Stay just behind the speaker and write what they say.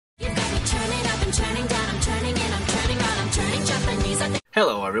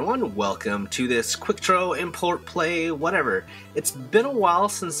Hello everyone, welcome to this quick throw, import, play, whatever. It's been a while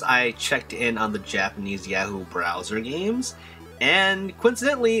since I checked in on the Japanese Yahoo browser games, and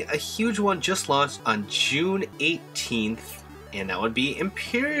coincidentally, a huge one just launched on June 18th, and that would be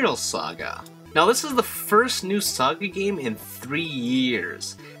Imperial SaGa. Now this is the first new SaGa game in 3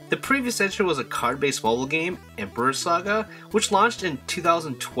 years. The previous entry was a card-based mobile game, Imperial SaGa, which launched in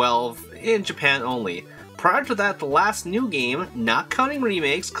 2012 in Japan only. Prior to that, the last new game, not counting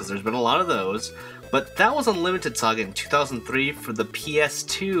remakes, because there's been a lot of those, but that was Unlimited SaGa in 2003 for the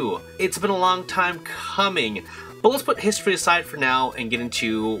PS2. It's been a long time coming, but let's put history aside for now and get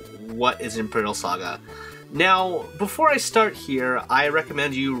into what is Imperial SaGa. Now, before I start here, I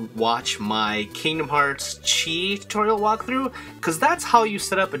recommend you watch my Kingdom Hearts Chi tutorial walkthrough, because that's how you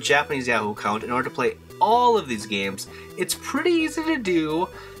set up a Japanese Yahoo account in order to play all of these games. It's pretty easy to do,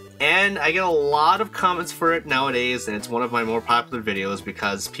 and I get a lot of comments for it nowadays, and it's one of my more popular videos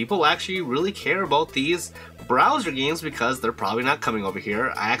because people actually really care about these browser games because they're probably not coming over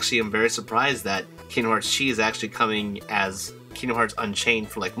here. I actually am very surprised that Kingdom Hearts Chi is actually coming as Kingdom Hearts Unchained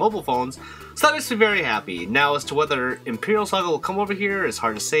for like mobile phones, so that makes me very happy. Now, as to whether Imperial SaGa will come over here is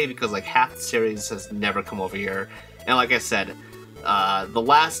hard to say because like half the series has never come over here, and like I said, the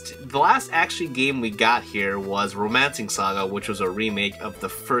last actually game we got here was Romancing SaGa, which was a remake of the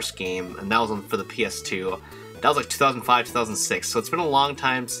first game, and that was for the PS2. That was like 2005, 2006, so it's been a long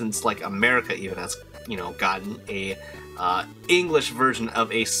time since like America even has, you know, gotten a English version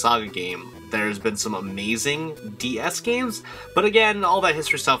of a SaGa game. There's been some amazing DS games, but again, all that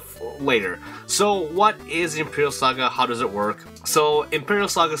history stuff later. So what is Imperial SaGa? How does it work? So Imperial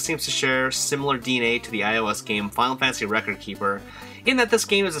SaGa seems to share similar DNA to the iOS game Final Fantasy Record Keeper, in that this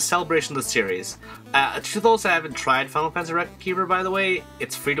game is a celebration of the series. To those that haven't tried Final Fantasy Record Keeper, by the way,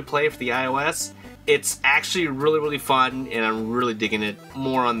 it's free to play for the iOS. It's actually really fun, and I'm really digging it.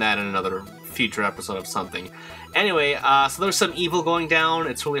 More on that in another future episode of something. Anyway, so there's some evil going down.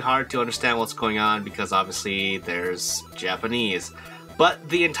 It's really hard to understand what's going on because obviously there's Japanese. But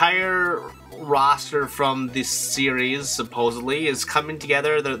the entire roster from this series, supposedly, is coming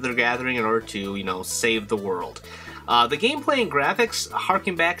together. They're gathering in order to, you know, save the world. The gameplay and graphics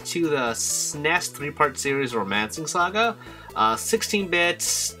harken back to the SNES 3-part series Romancing SaGa,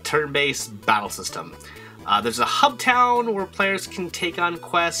 16-bit turn-based battle system. There's a hub town where players can take on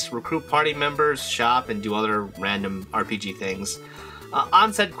quests, recruit party members, shop, and do other random RPG things.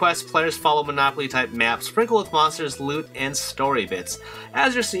 On said quests, players follow Monopoly-type maps sprinkled with monsters, loot, and story bits.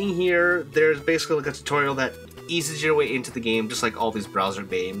 As you're seeing here, there's basically like a tutorial that eases your way into the game, just like all these browser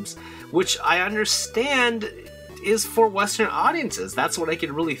games, which I understand is for Western audiences. That's what I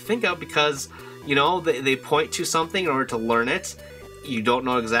can really think of because, you know, they point to something in order to learn it. You don't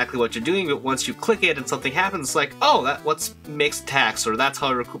know exactly what you're doing, but once you click it and something happens, it's like, oh, that what makes tax, or that's how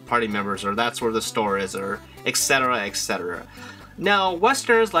I recruit party members, or that's where the store is, or etc, etc. Now,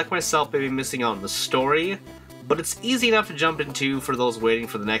 Westerners like myself may be missing out on the story, but it's easy enough to jump into for those waiting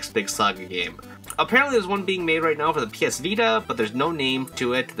for the next big SaGa game. Apparently there's one being made right now for the PS Vita, but there's no name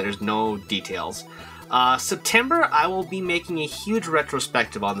to it, there's no details. September, I will be making a huge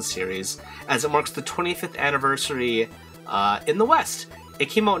retrospective on the series, as it marks the 25th anniversary in the West. It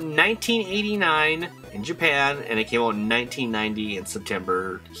came out in 1989 in Japan, and it came out in 1990 in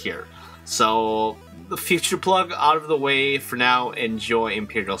September here. So, the future plug out of the way for now, enjoy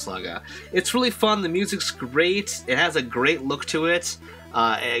Imperial SaGa. It's really fun, the music's great, it has a great look to it.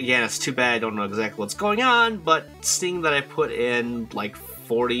 Again, it's too bad I don't know exactly what's going on, but seeing that I put in like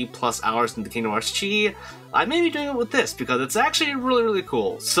 40 plus hours into Kingdom Hearts Chi, I may be doing it with this because it's actually really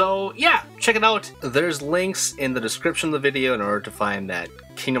cool. So yeah, check it out. There's links in the description of the video in order to find that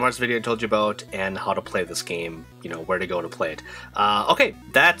Kingdom Hearts video I told you about and how to play this game, you know, where to go to play it. Okay,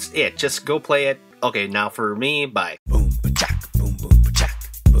 that's it. Just go play it. Okay, now for me, bye. Boom, ba-jack, boom, boom, ba-jack,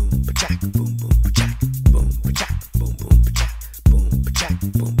 boom, ba-jack, boom, boom, ba-jack, boom, ba-jack, boom, boom, ba-jack, boom, ba-jack,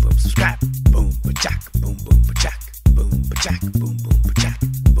 boom, boom, subscribe, boom, ba-jack, boom, boom, ba-jack, boom, ba-jack, boom, boom, ba-jack,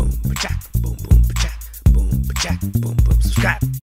 boom, ba-jack, boom, boom, ba-jack, boom, ba-jack, boom, boom, subscribe.